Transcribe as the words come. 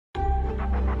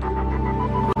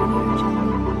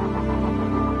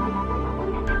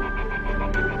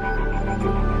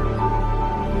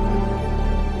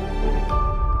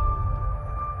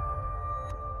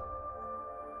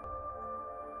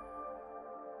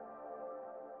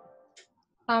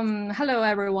Hello,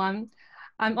 everyone.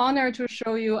 I'm honored to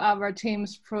show you our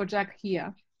team's project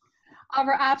here.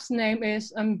 Our app's name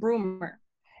is Broomer.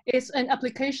 It's an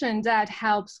application that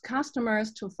helps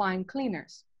customers to find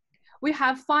cleaners. We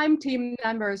have 5 team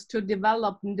members to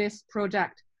develop this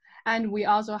project, and we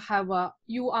also have a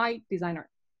UI designer.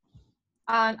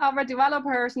 And our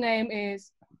developer's name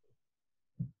is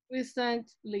Vincent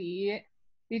Li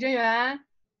Zhengyuan,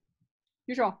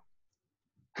 举手。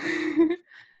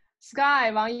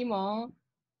Sky 王一萌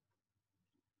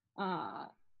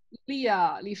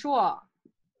，Lia 李硕，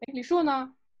李硕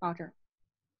呢？这儿，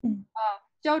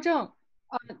焦正，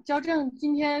焦正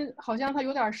今天好像他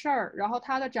有点事儿，然后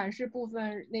他的展示部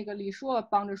分那个李硕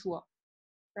帮着说，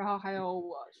然后还有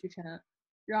我徐晨，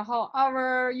然后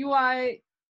our UI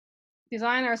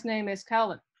designer's name is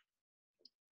Calvin.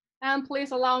 And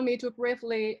please allow me to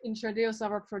briefly introduce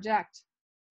our project.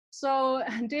 So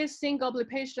this single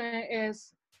application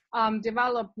is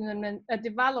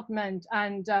development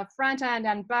and front-end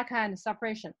and back-end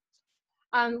separation.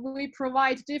 And we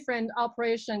provide different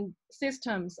operation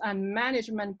systems and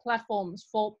management platforms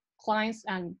for clients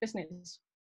and business.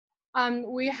 And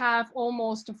we have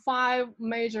almost 5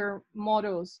 major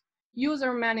models: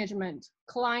 user management,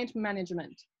 client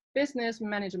management, business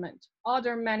management,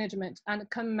 order management, and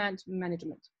command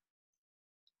management.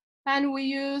 And we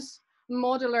use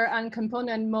modular and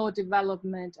component mode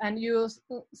development and use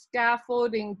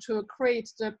scaffolding to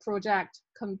create the project,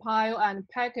 compile and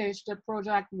package the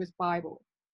project with Bible.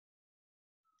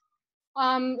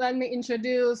 Let me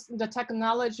introduce the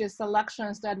technology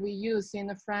selections that we use in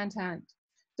the front end.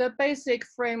 The basic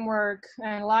framework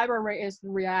and library is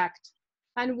React,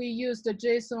 and we use the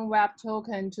JSON Web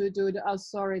Token to do the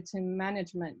authority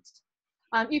management.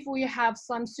 If we have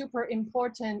some super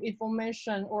important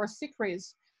information or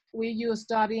secrets, we use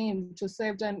 .in to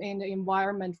save them in the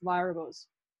environment variables.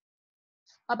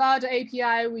 About the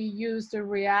API, we use the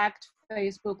React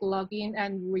Facebook login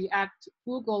and React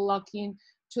Google login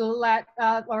to let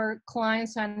our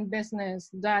clients and business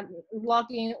that log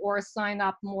in or sign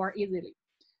up more easily.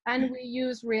 And we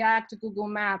use React Google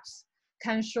Maps,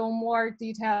 can show more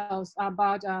details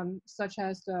about such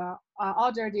as the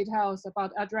order details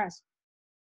about address.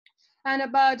 And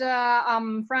about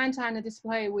front-end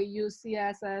display, we use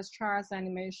CSS, charts,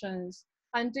 animations.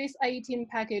 And these 18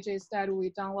 packages that we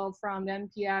download from the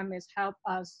NPM is help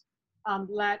us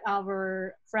let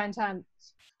our front-end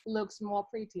looks more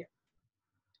prettier.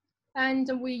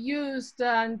 And we use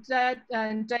the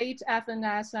date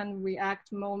FNS and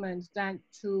React moment that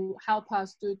to help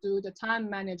us to do the time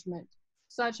management,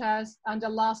 such as the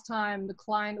last time the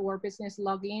client or business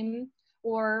log in,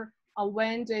 or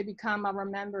when they become our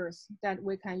members, that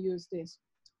we can use this.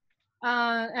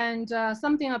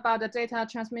 Something about the data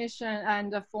transmission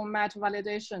and the format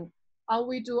validation.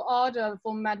 We do all the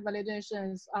format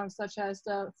validations, such as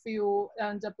the fill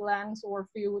and the blanks or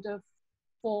fill the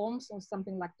forms or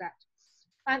something like that.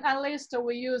 And at least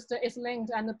we use the is linked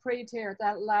and the prettier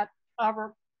that let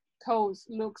our codes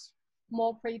looks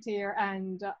more prettier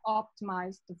and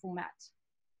optimize the format.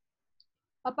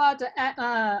 About the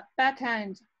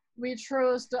backend, we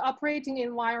choose the operating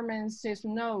environment is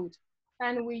Node,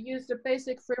 and we use the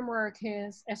basic framework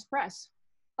is Express.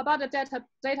 About the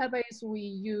database, we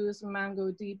use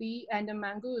MongoDB, and the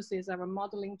Mongoose is our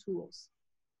modeling tools.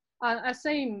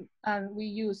 We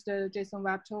use the JSON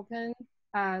Web Token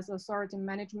as authority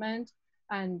management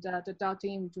and the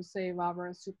 .in to save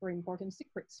our super important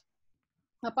secrets.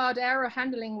 About error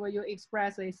handling, we use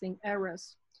Express async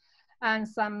errors, and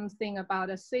something about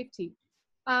the safety.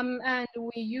 And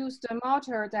we use the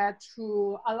motor that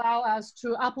to allow us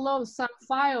to upload some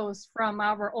files from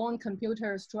our own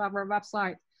computers to our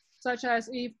website, such as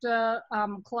if the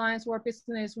clients or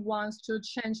business wants to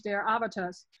change their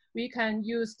avatars, we can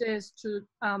use this to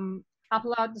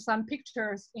upload some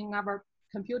pictures in our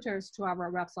computers to our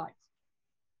website.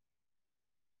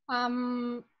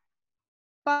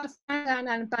 But front-end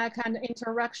and back-end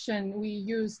interaction, we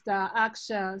use the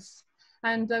actions,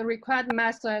 and the required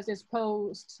method is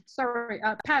post,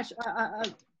 patch,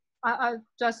 I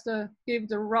just give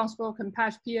the wrong spoken,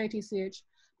 patch, PATCH,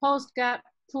 post, get,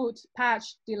 put,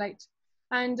 patch, delete.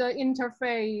 And the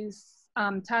interface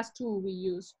task tool we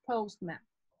use, Postman.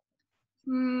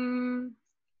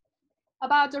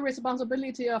 About the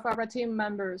responsibility of our team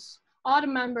members, all the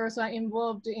members are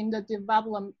involved in the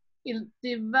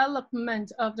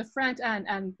development of the front end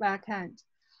and back end.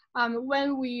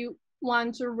 When we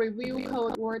want to review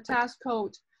code or test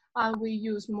code, we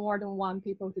use more than 1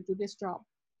 people to do this job.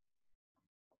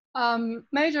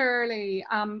 Majorly,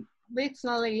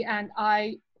 Vixnally and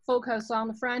I focus on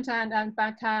the front end and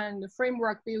back end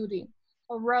framework building.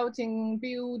 routing,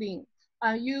 building,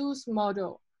 user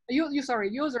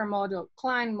model,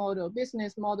 client model,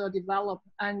 business model developed,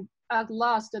 and at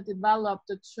last developed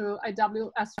to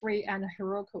AWS3 and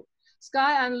Heroku.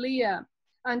 Sky and Leah,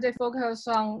 and they focus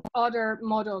on order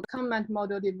model, comment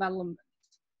model development,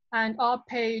 and all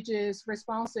pages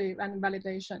responsive and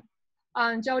validation.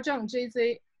 And Jiaozheng,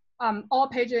 JZ, all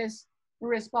pages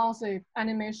responsive,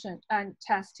 animation, and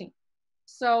testing.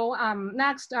 So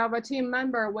next, our team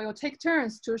member will take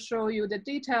turns to show you the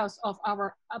details of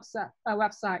our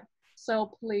website.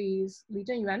 So please, Li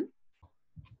Zhenyuan.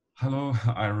 Hello,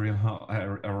 everyone.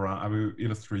 I will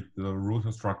illustrate the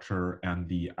router structure and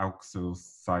the access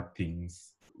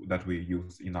settings that we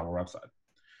use in our website.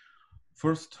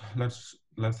 First,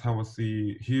 let's have a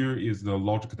see. Here is the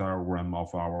logic diagram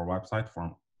of our website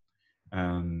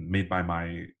and made by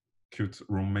my cute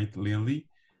roommate Lian Li.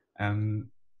 And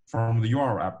from the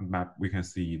URL app map, we can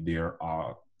see there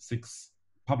are 6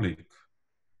 public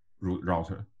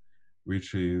router,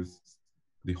 which is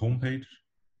the home page,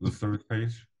 the service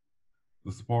page,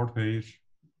 the support page,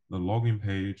 the login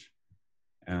page,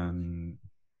 and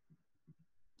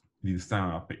the sign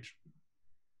up page.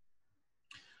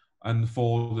 And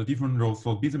for the different roles,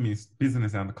 for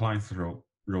business and clients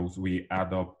roles, we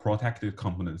add a protected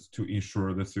components to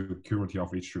ensure the security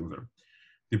of each user,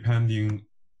 depending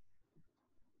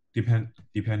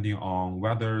on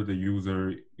whether the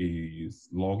user is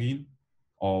logging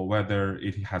or whether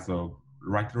it has a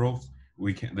right roles.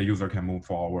 The user can move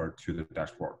forward to the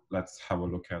dashboard. Let's have a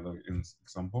look at an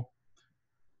example.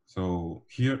 So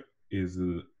here is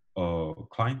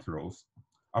client roles.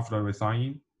 After we sign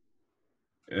in,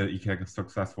 it can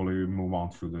successfully move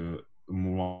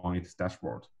on its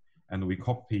dashboard. And we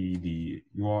copy the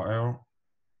URL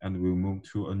and we'll move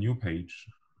to a new page.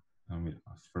 And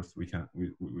first we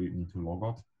need to log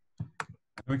out.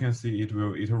 And we can see it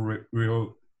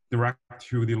will direct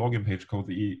to the login page because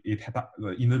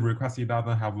in the request it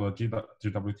doesn't have a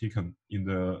GW token in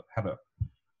the header.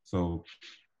 So,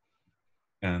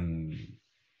 and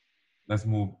let's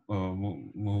move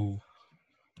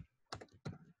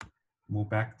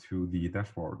back to the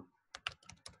dashboard.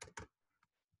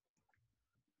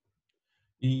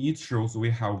 In each rows, we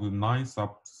have 9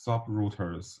 sub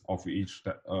routers of each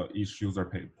user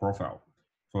profile.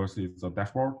 First is the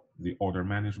dashboard, the order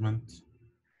management,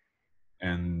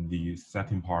 and the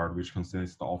setting part, which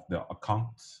consists of the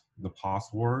account, the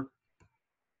password,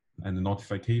 and the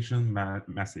notification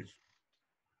message.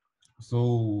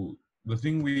 So the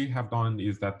thing we have done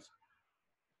is that,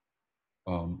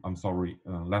 I'm sorry,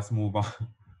 let's move on.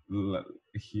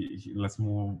 Let's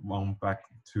move on back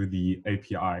to the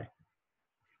API.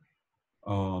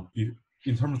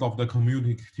 In terms of the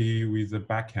community with the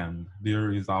backend,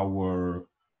 there is our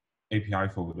API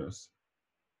folders.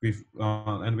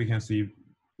 And we can see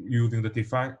using the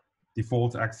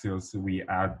default access, we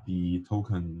add the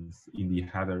tokens in the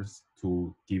headers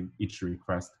to give each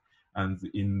request. And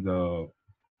in the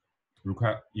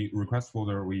request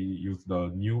folder, we use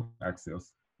the new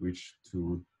access, which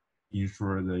to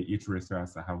ensure that each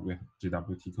request have a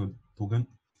GWT token.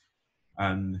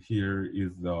 And here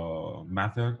is the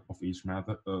method of each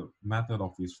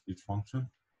function.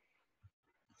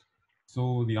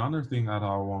 So the other thing that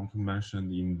I want to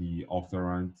mention in the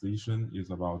authorization is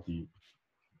about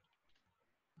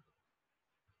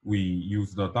we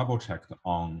use the double check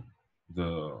on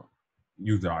the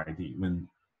user ID when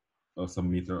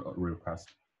submit a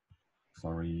request.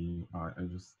 Sorry, I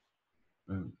just.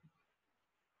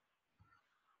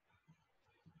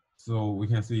 So we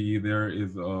can see there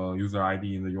is a user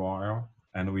ID in the URL,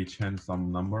 and we change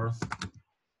some numbers.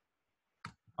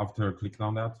 After clicking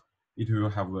on that, it will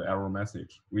have the error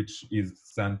message, which is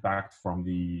sent back from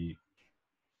the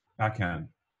backend,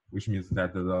 which means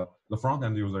that the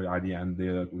front-end user ID and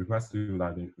the request user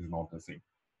ID is not the same.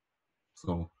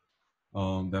 So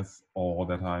that's all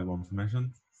that I want to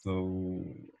mention. So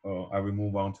I will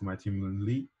move on to my team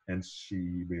lead, and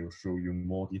she will show you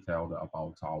more details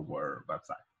about our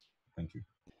website. Thank you.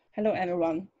 Hello,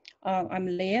 everyone. I'm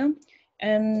Leah,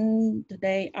 and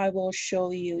today I will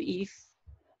show you if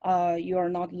you are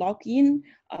not logged in,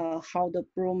 how the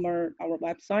Broomer, our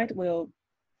website, will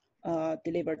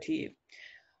deliver to you.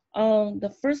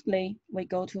 Firstly, we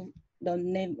go to the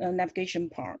navigation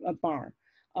bar.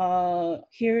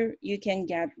 Here you can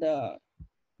get the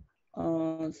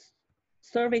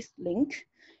service link,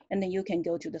 and then you can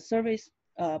go to the service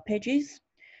pages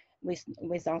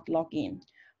without login.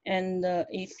 And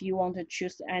if you want to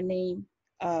choose any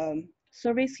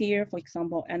service here, for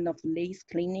example, end of lease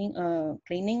cleaning,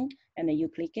 and then you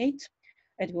click it,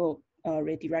 it will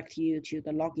redirect you to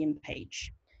the login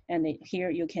page. And here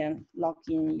you can log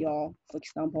in your, for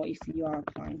example, if you are a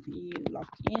client, you log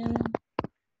in.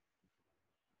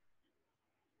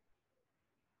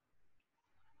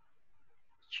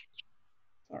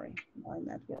 Sorry, my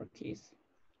network is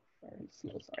very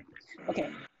slow, sorry. Okay,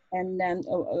 and then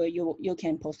you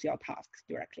can post your tasks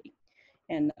directly.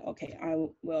 And okay, I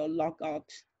will log out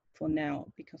for now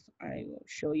because I will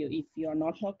show you if you are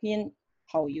not logged in,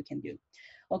 how you can do.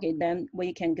 Okay, then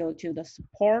we can go to the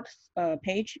support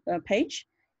page,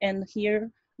 and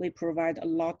here we provide a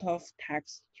lot of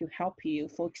text to help you.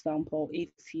 For example, if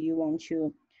you want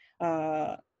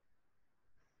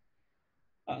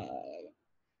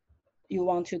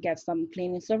to get some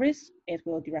cleaning service, it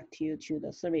will direct you to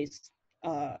the service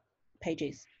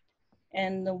pages.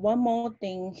 And one more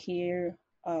thing here,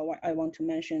 what I want to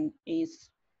mention is,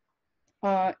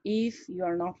 if you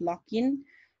are not logged in,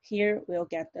 here we'll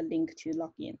get the link to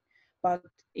log in. But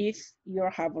if you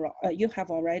have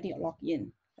already logged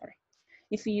in, sorry,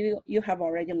 if you have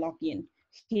already logged in,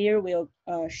 here we'll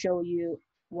show you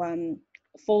one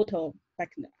photo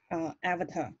like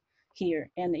avatar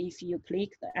here. And if you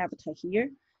click the avatar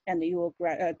here, and you will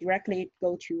directly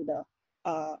go to the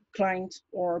client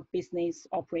or business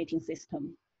operating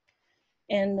system.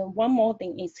 And one more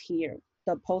thing is here,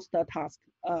 the post a task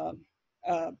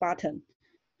button.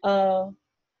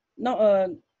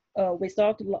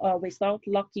 Without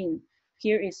login,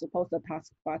 here is the post a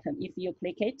task button. If you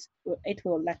click it, it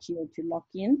will let you to log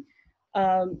in.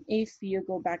 If you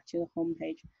go back to the home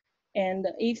page, and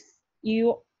if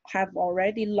you have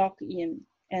already logged in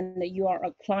and you are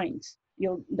a client,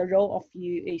 the role of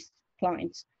you is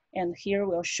client, and here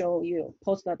will show you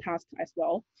post a task as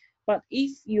well. But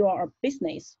if you are a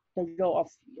business, the role of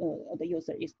the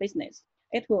user is business,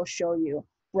 it will show you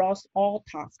browse all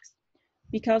tasks,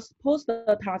 because post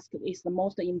a task is the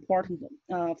most important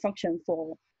function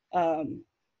for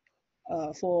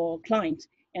clients,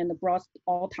 and browse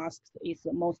all tasks is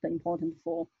the most important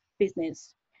for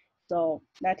business. So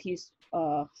that is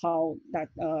how that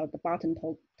the button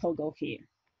toggle here.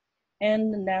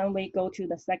 And then we go to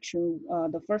the section,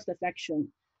 the first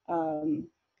section.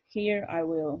 Here I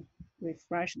will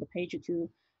refresh the page to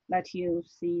let you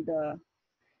see the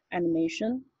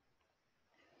animation.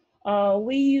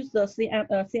 We use the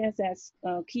CSS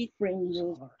keyframe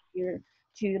rule here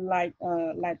to let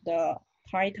the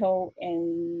title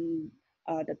and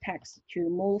the text to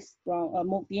move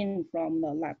in from the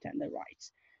left and the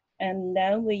right. And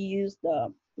then we use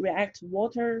the React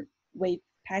Water Web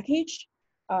package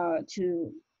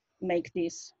to make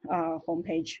this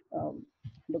homepage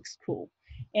looks cool.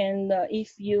 And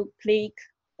if you click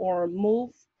or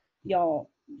move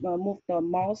the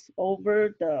mouse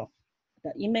over the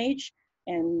image,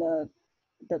 and the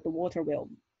water will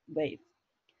wave.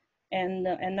 And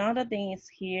another thing is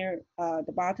here,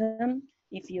 the button.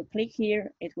 If you click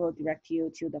here, it will direct you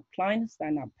to the client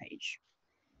sign up page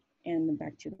and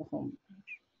back to the home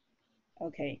page.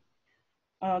 Okay.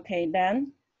 Okay,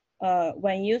 then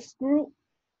when you scroll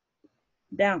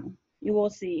down, you will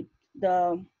see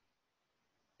the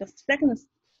second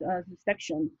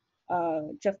section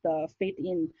just fit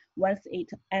in once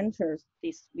it enters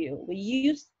this view. We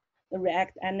use the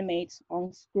React Animate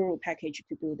on scroll package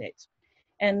to do that.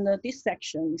 And this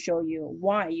section show you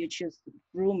why you choose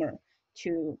Broomer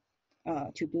to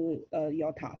do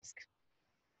your task.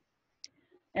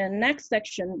 And next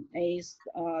section is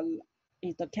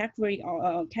the category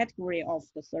of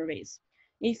the service.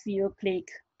 If you click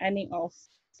any of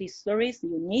these service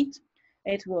you need,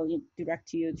 it will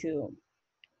direct you to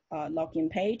login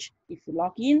page. If you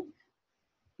log in,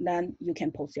 then you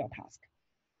can post your task.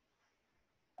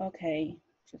 Okay,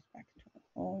 just back to the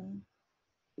home.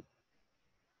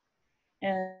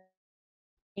 And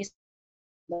it's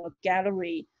the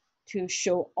gallery to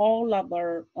show all of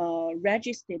our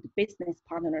registered business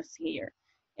partners here.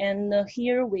 And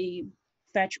here we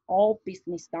fetch all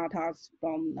business data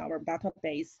from our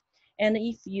database. And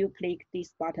if you click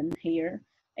this button here,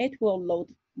 it will load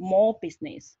more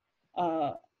business.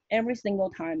 Every single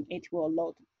time it will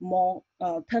load more,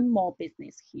 10 more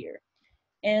business here.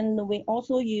 And we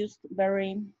also used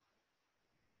very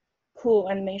cool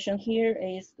animation here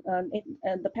is,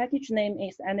 the package name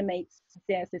is Animate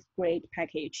CSS Grade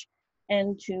package.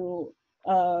 And to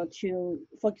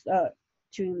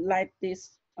let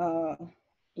this,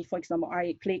 if for example,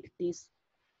 I click this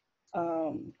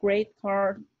grade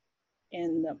card,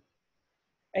 and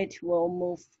it will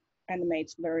move,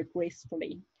 animate very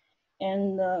gracefully.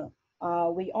 And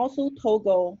we also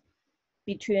toggle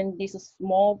between this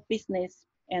small business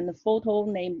and the photo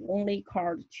name only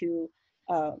card to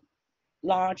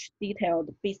large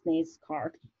detailed business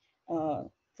card.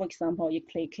 For for example, you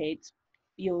click it,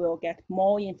 you will get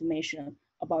more information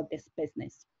about this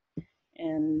business.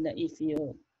 And if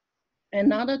you,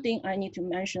 another thing I need to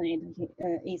mention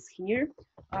is here,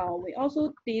 we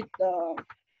also did the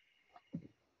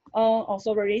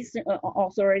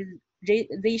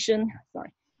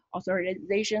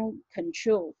authorization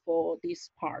control for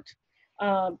this part,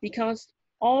 because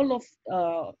all of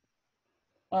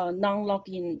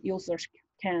non-login users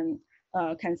can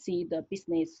see the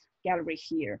business gallery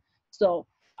here. So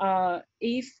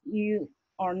if you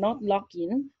are not logged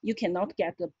in, you cannot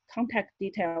get the contact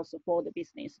details for the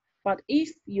business. But if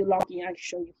you log in, I can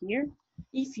show you here.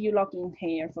 If you log in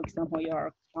here, for example,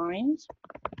 your client,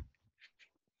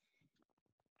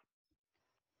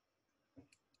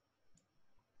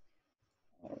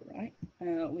 all right,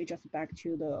 we just back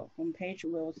to the home page,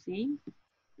 we'll see.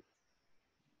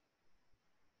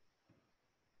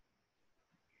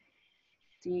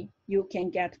 See, you can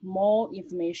get more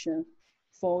information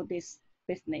for this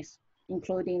business,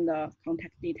 including the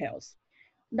contact details.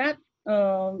 That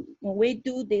we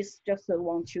do this just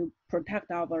want to protect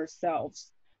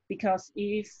ourselves, because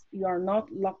if you are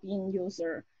not logged in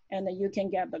user and you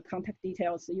can get the contact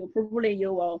details, you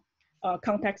will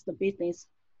contact the business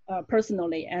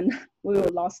personally, and we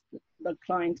will lost the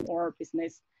client or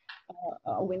business.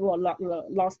 We will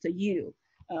lost you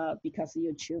because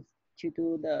you choose to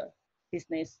do the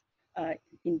business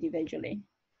individually.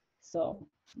 So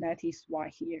that is why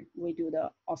here we do the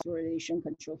authorization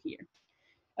control here.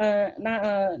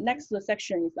 Next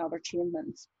section is our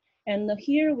achievements. And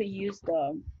here we use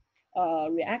the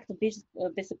React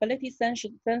visibility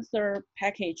sensor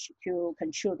package to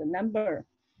control the number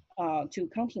to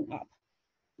counting up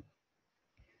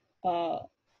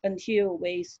until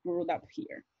we screwed up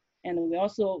here. And we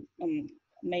also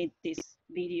made this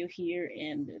video here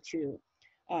and to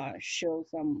show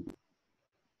some,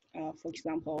 for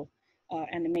example,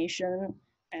 animation,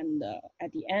 and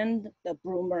at the end, the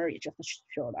Broomer just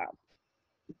showed up.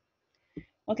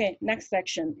 Okay, next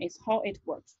section is how it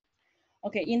works.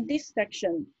 Okay, in this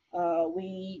section,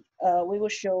 we will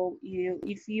show you,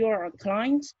 if you are a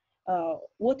client,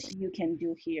 what you can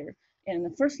do here.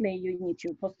 And firstly, you need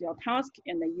to post your task,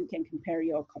 and then you can compare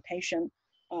your quotation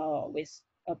with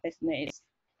a business,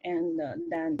 and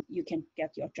then you can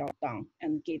get your job done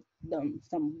and give them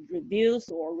some reviews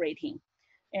or rating.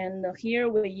 And here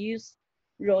we use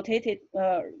rotate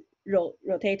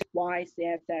Y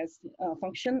CSS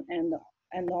function,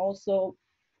 and also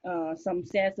some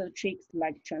CSS tricks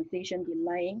like transition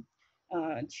delay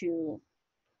to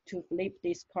flip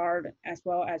this card, as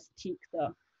well as tick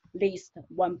the list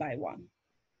one by one.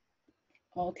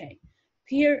 Okay,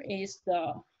 here is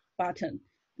the button.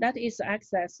 That is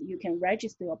access, you can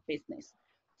register your business.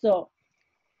 So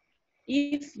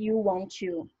if you want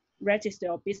to register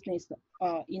your business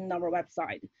in our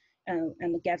website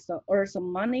and get earn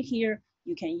some money here,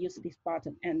 you can use this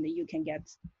button and you can get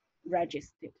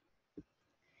registered.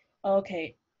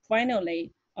 Okay,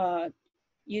 finally,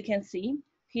 you can see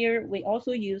here we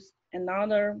also use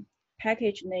another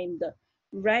package named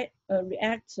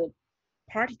React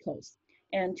Particles,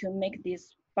 and to make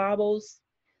these bubbles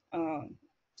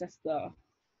just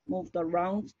moved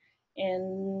around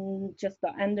and just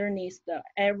underneath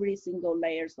every single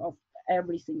layers of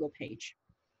every single page.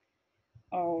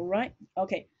 All right,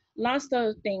 okay. Last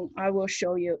thing I will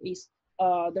show you is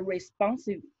the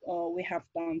responsive we have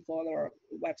done for our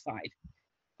website.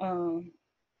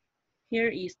 Here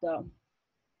is the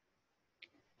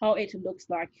how it looks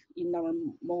like in our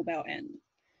mobile end.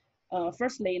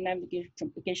 Firstly,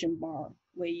 navigation bar,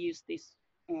 we use this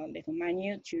little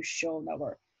menu to show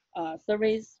our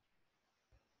service,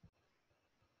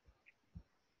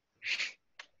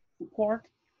 support,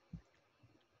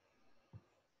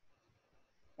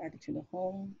 back to the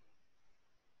home,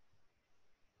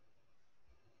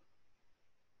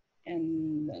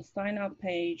 and the sign up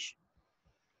page.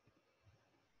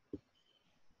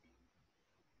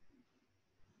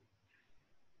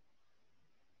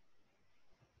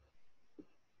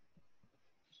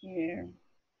 Here.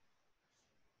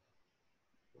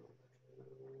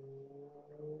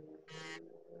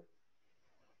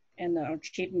 And the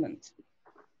achievement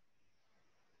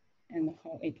and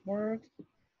how it works.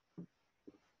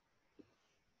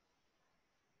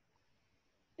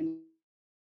 And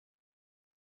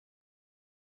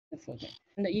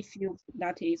if you,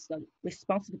 that is the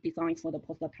responsive design for the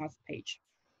poster task page.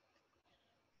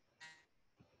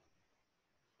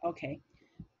 Okay,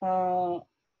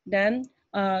 then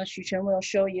Xuchen will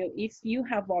show you, if you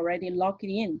have already logged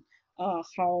in,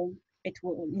 how it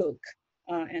will look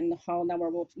and how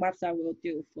our website will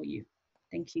do for you.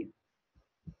 Thank you.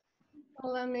 So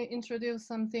let me introduce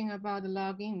something about the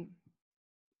login.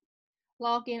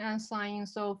 Login and sign in.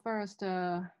 So first,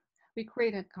 we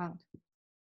create an account.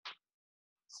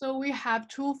 So we have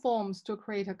two forms to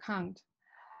create account.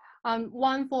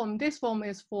 One form, this form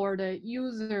is for the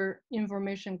user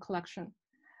information collection.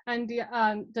 And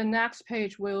the next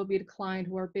page will be the client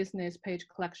or business page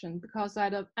collection, because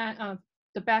at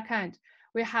the back end,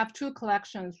 we have two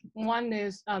collections. One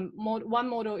is one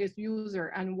model is user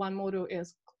and one model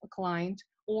is client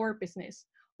or business.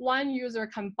 One user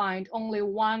can bind only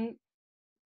one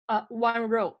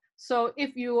row. So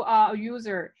if you are a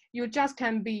user, you just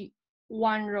can be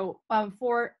one row.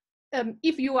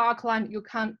 If you are a client, you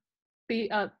can't be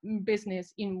a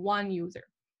business in one user.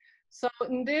 So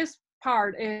in this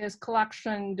part is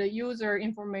collection the user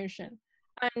information.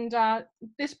 And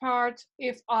this part,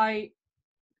 if I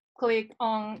click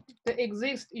on the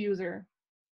exist user,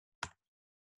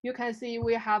 you can see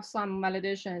we have some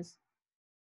validations.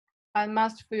 I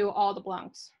must fill all the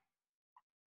blanks.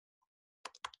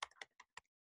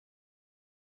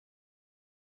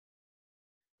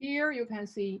 Here you can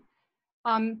see,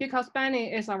 because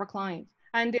Benny is our client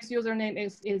and this username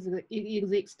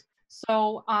exists.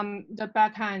 So the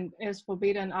backend is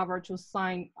forbidden our to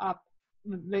sign up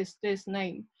with this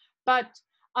name. But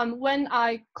when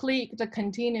I click the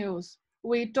continuous,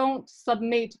 we don't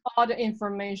submit all the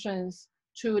informations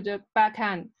to the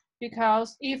backend,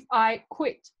 because if I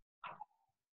quit,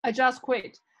 I just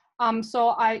quit. So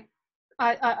I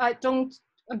don't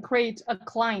create a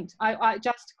client. I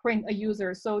just create a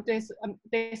user. So this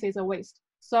is a waste.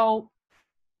 So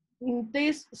in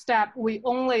this step, we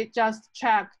only just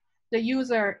check the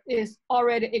user is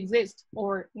already exist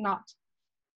or not.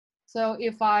 So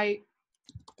if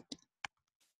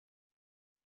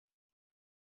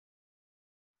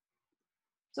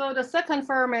so the second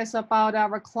form is about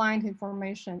our client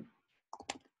information.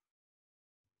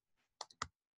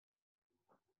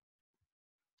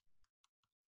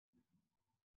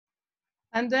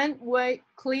 And then we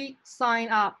click sign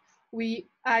up. We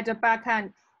at the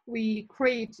backend, we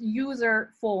create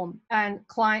user form and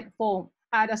client form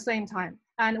at the same time.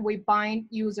 And we bind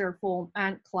user form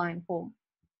and client form.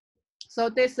 So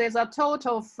this is a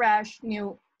total fresh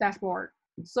new dashboard.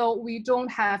 So we don't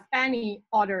have any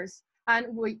orders,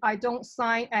 and I don't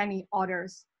sign any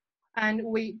orders, and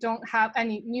we don't have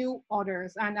any new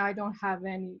orders, and I don't have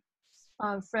any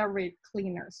favorite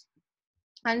cleaners.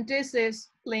 And this is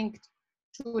linked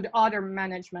to the order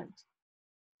management.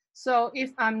 So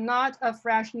if I'm not a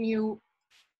fresh new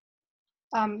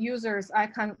users, I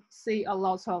can see a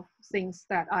lot of things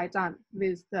that I done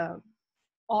with the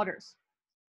orders.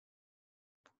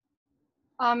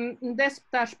 In this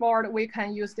dashboard, we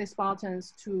can use these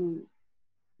buttons to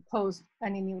post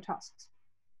any new tasks.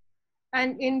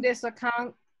 And in this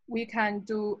account, we can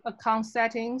do account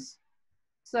settings,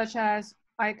 such as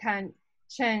I can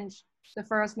change the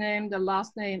first name, the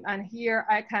last name, and here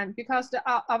I can, because the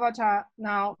avatar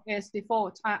now is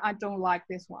default, I don't like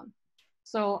this one.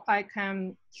 So I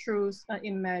can choose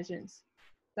images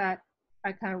that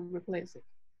I can replace it.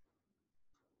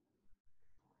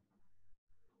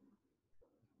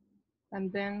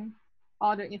 And then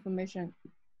all the information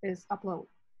is uploaded.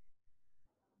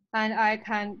 And I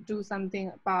can do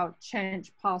something about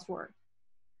change password.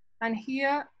 And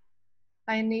here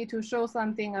I need to show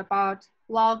something about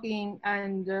login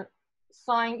and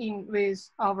sign in with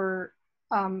our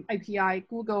API,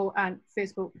 Google and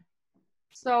Facebook.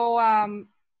 So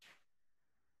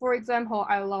for example,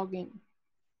 I log in.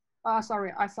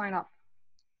 Sorry, I sign up.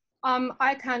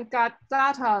 I can get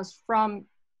data from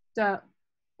the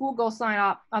Google sign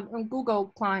up,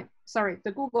 Google client, sorry,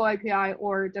 the Google API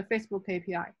or the Facebook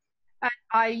API. And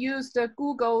I use the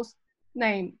Google's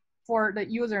name for the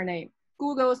username,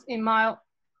 Google's email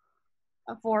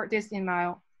for this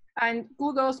email, and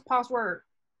Google's password,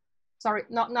 sorry,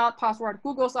 not password,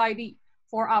 Google's ID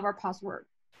for our password.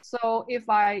 So if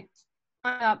I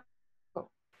sign up,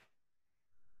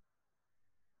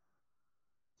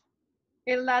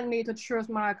 it led me to choose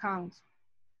my account.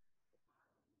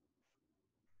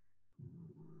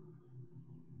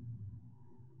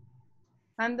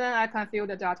 And then I can fill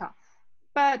the data.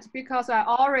 But because I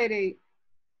already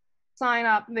signed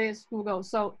up with Google,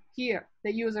 so here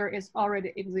the user is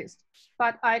already exist,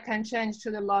 but I can change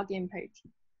to the login page.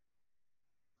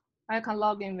 I can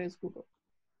log in with Google.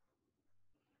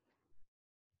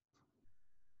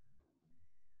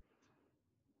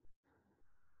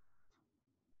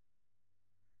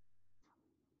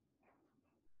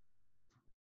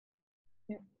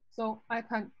 Yeah. So I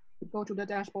can go to the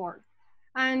dashboard.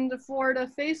 And for the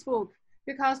Facebook,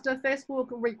 because the Facebook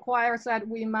requires that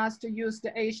we must use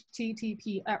the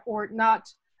HTTP or not,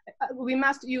 we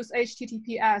must use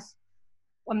HTTPS,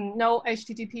 no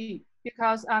HTTP,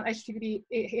 because HTTP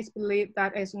is believed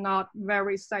that is not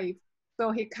very safe.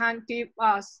 So he can't give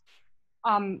us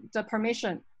the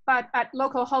permission. But at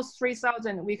localhost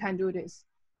 3000, we can do this.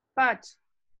 But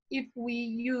if we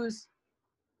use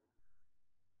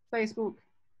Facebook,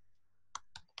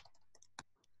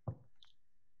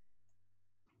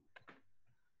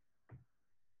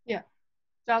 yeah,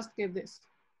 just give this.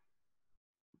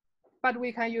 But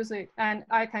we can use it, and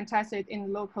I can test it in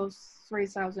localhost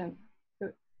 3000,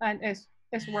 and it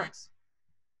works.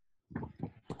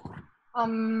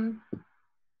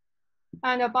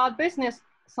 And about business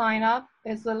sign up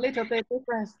is a little bit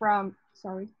different from,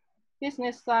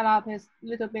 business sign up is a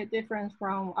little bit different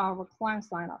from our client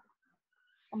sign up.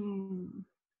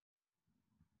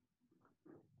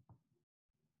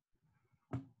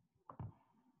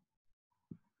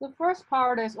 The first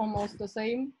part is almost the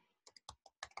same.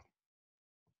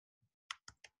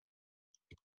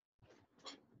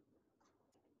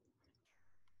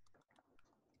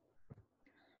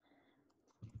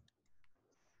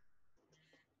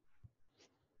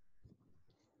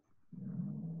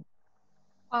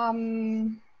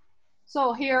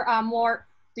 So here are more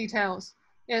details.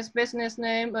 It's business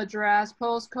name, address,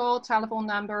 postcode, telephone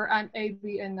number, and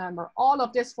ABN number. All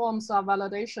of these forms are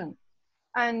validation.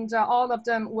 And all of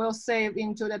them will save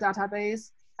into the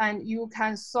database, and you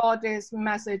can sort these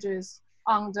messages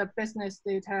on the business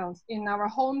details in our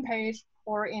homepage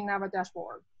or in our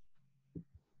dashboard.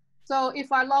 So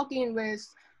if I log in with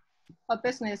a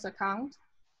business account,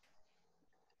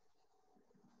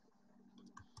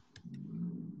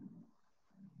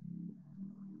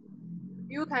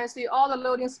 you can see all the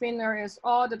loading spinner is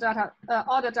all the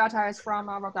data is from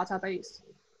our database.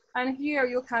 And here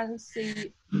you can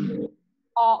see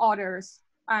all orders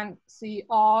and see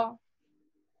all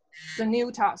the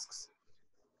new tasks,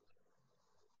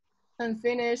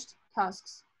 unfinished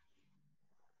tasks,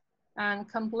 and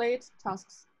complete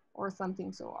tasks, or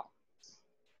something so on.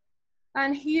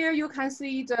 And here you can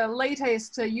see the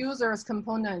latest users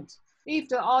component. If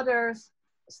the order's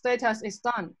status is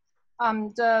done,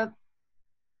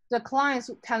 the clients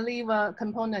can leave a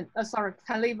component,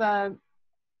 can leave a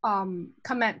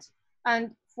comment.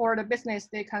 And for the business,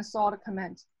 they can sort the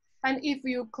comment. And if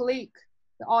you click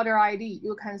the order ID,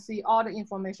 you can see all the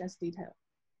information's detail.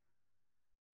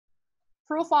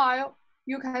 Profile,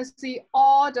 you can see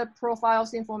all the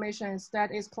profiles informations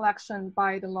that is collection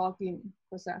by the login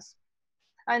process.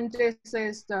 And this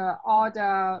is all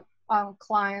the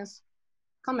clients'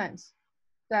 comments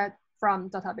that from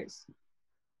database.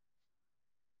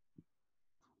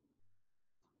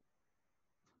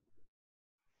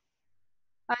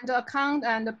 And the account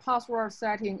and the password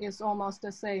setting is almost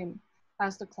the same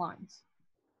as the clients.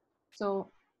 So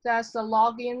that's the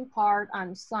login part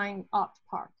and sign up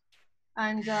part.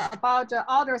 And about the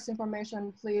others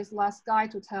information, please let's Guy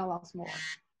to tell us more.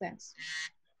 Thanks.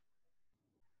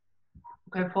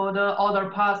 Okay, for the order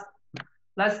path,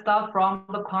 let's start from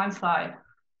the client side.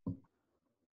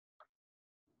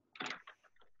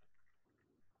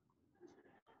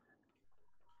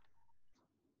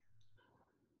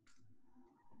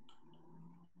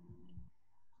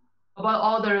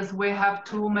 About orders, we have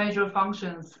two major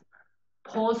functions,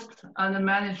 post and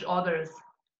manage orders.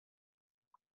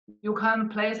 You can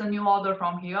place a new order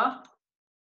from here.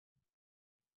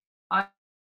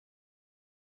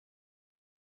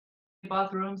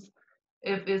 Bathrooms,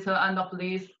 if it's an end of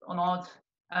lease or not,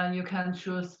 and you can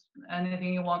choose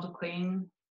anything you want to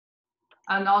clean.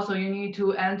 And also you need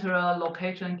to enter a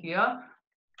location here.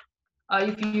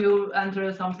 If you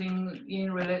enter something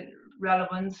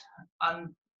irrelevant and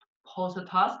post a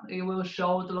task, it will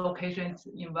show the location is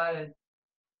invalid.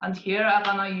 And here I'm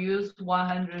gonna use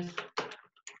 100th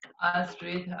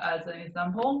Street as an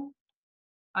example.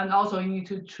 And also you need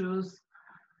to choose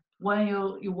when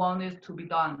you want it to be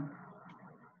done.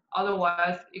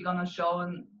 Otherwise, it's gonna show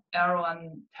an error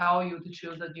and tell you to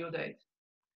choose a due date.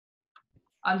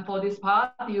 And for this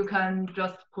part, you can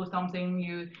just put something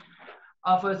you,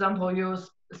 for example, use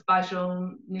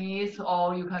special needs,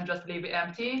 or you can just leave it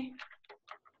empty.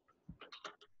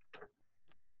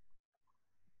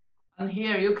 And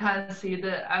here you can see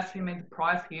the estimated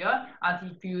price here.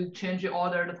 And if you change the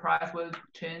order, the price will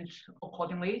change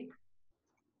accordingly.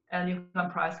 And you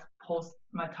can press post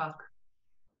my task.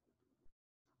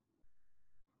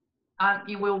 And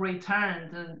it will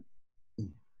return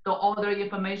the order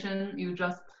information you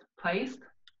just placed.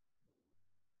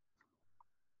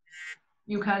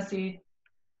 You can see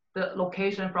the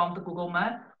location from the Google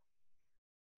Map.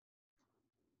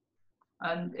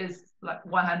 and it's like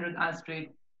 100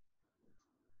 street.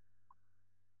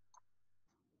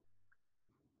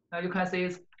 You can see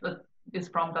it's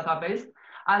from database.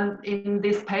 And in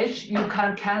this page, you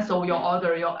can cancel your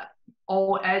order,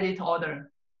 or edit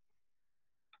order.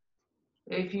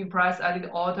 If you press edit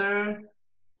order,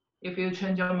 if you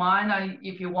change your mind, and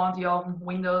if you want your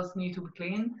windows need to be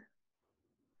cleaned,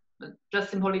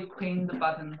 just simply click the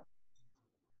button.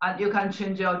 And you can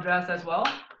change your address as well,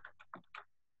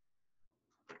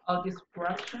 or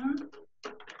description.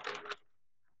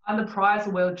 And the price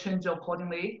will change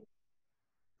accordingly.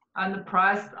 And the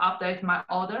price update my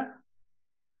order.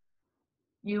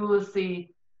 You will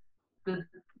see the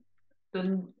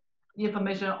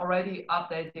information already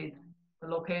updated. The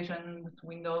location,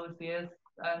 windows, yes,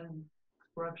 and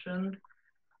description.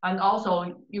 And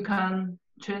also you can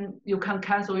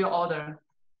cancel your order.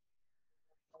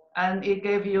 And it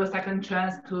gave you a second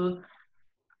chance to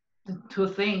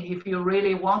think if you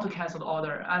really want to cancel the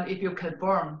order. And if you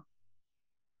confirm,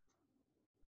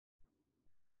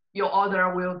 your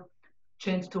order will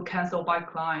change to cancel by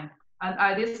client. And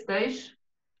at this stage,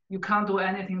 you can't do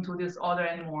anything to this order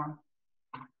anymore.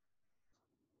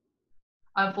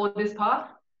 And for this part,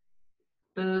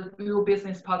 the view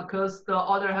business part, because the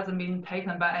order hasn't been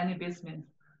taken by any business,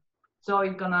 so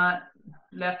it's gonna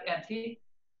left empty.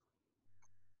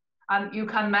 And you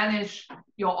can manage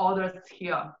your orders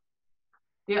here.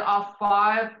 There are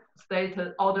 5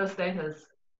 order status: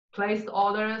 placed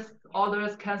orders,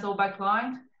 orders canceled by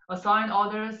client, assigned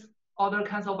orders, order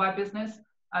canceled by business,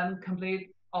 and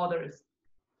complete orders.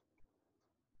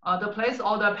 The place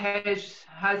order page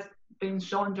has been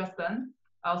shown just then.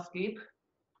 I'll skip.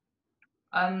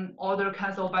 And order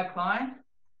canceled by client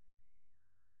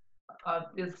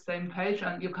is the same page,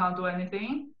 and you can't do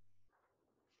anything.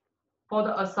 For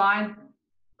the assigned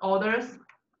orders,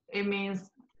 it means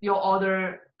your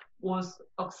order was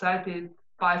accepted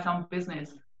by some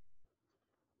business.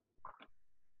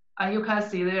 And you can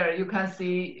see there, you can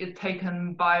see it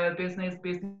taken by a business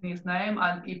name.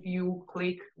 And if you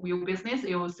click view business,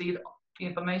 you will see the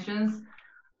information,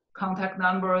 contact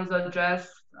numbers, address,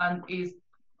 and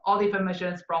all the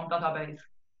information is from database.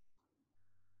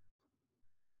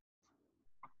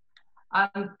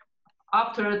 And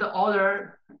after the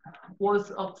order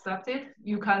was accepted,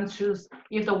 you can choose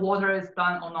if the order is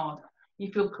done or not.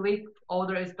 If you click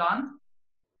order is done,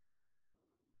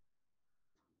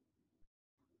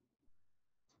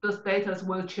 the status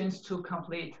will change to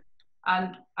complete.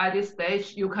 And at this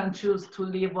stage, you can choose to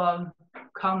leave a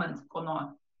comment or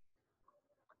not.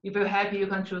 If you're happy, you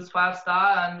can choose 5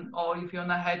 star, or if you're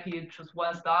not happy, you choose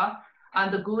 1 star.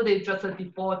 And the good is just a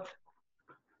default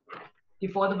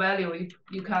value.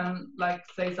 You can like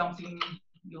say something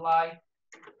you like.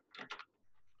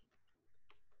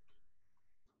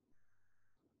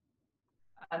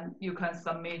 And you can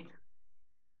submit.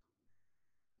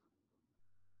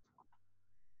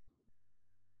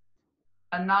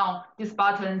 And now this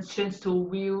button changes to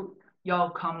view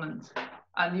your comment,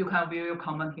 and you can view your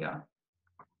comment here.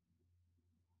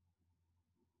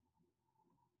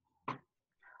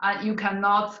 And you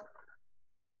cannot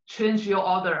change your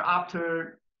order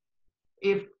after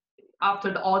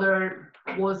the order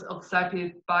was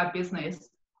accepted by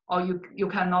business, or you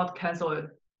cannot cancel it.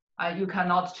 And you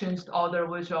cannot change the order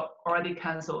which are already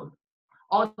canceled.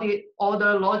 All the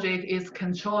order logic is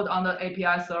controlled on the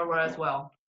API server as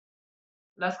well.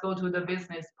 Let's go to the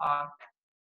business part.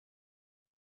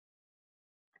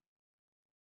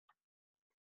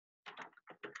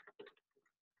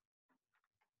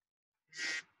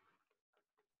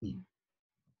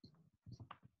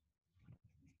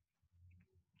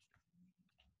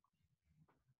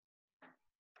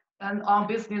 And on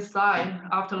business side,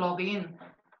 after login,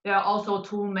 there are also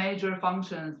 2 major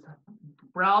functions: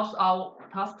 browse our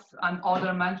tasks and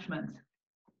order management.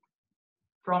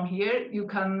 From here, you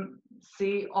can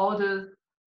see all the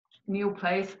new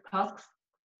place tasks,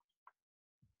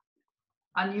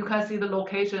 and you can see the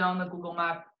location on the Google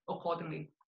Map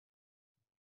accordingly.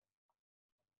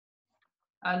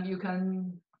 And you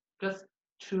can just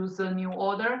choose a new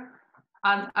order.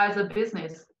 And as a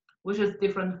business, which is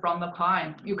different from the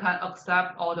client, you can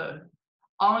accept order.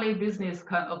 Only business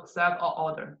can accept an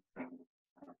order.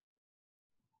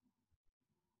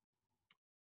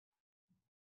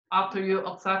 After you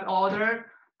accept order,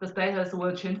 the status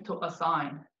will change to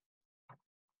assigned.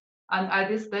 And at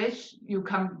this stage, you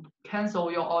can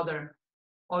cancel your order,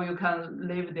 or you can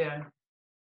leave there.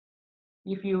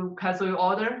 If you cancel your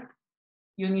order,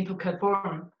 you need to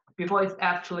confirm before it's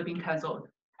actually been canceled.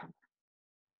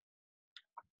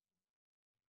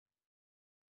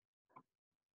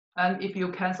 And if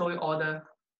you cancel your order,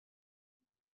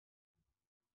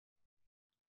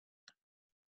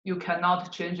 you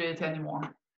cannot change it anymore.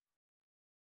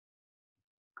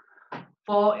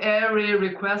 For every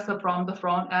request from the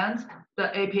front end, the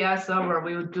API server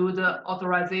will do the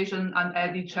authorization and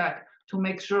ID check to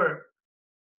make sure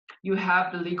you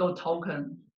have the legal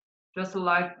token, just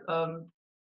like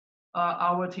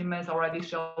our teammates already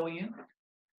show you.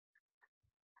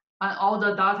 And all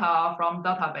the data are from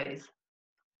database.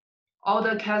 All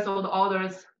the canceled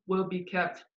orders will be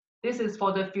kept. This is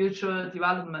for the future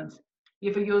development.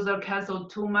 If a user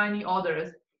canceled too many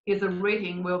orders, his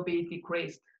rating will be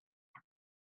decreased.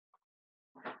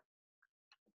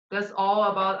 That's all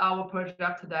about our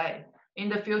project today. In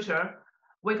the future,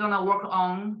 we're gonna work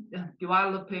on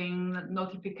developing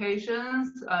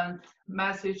notifications and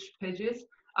message pages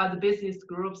as business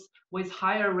groups with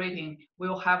higher rating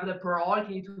will have the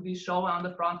priority to be shown on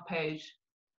the front page.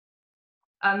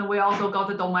 And we also got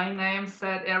the domain name,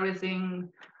 set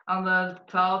everything on the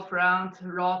CloudFront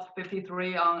Route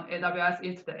 53 on AWS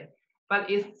yesterday. But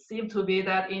it seems to be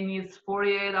that it needs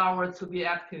 48 hours to be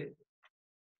active.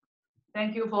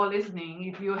 Thank you for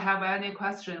listening. If you have any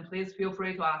questions, please feel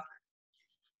free to ask.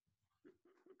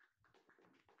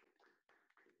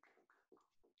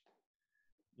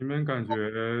 你们感觉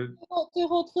最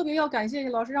后特别要感谢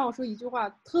老师，让我说一句话，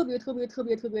特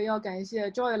别要感谢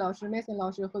Joy 老师、Mason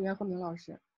老师和袁和明老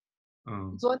师。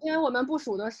昨天我们部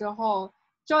署的时候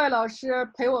 ，Joy 老师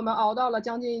陪我们熬到了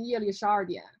将近夜里12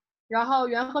点，然后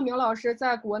袁和明老师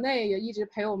在国内也一直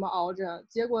陪我们熬着。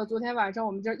结果昨天晚上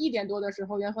我们这1点多的时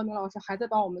候，袁和明老师还在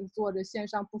帮我们做着线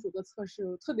上部署的测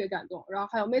试，特别感动。然后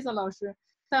还有 Mason 老师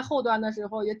在后端的时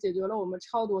候也解决了我们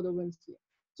超多的问题。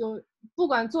 就不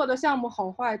管做的项目好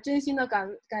坏，真心的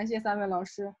感谢3位老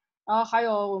师，然后还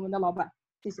有我们的老板，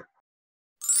谢谢。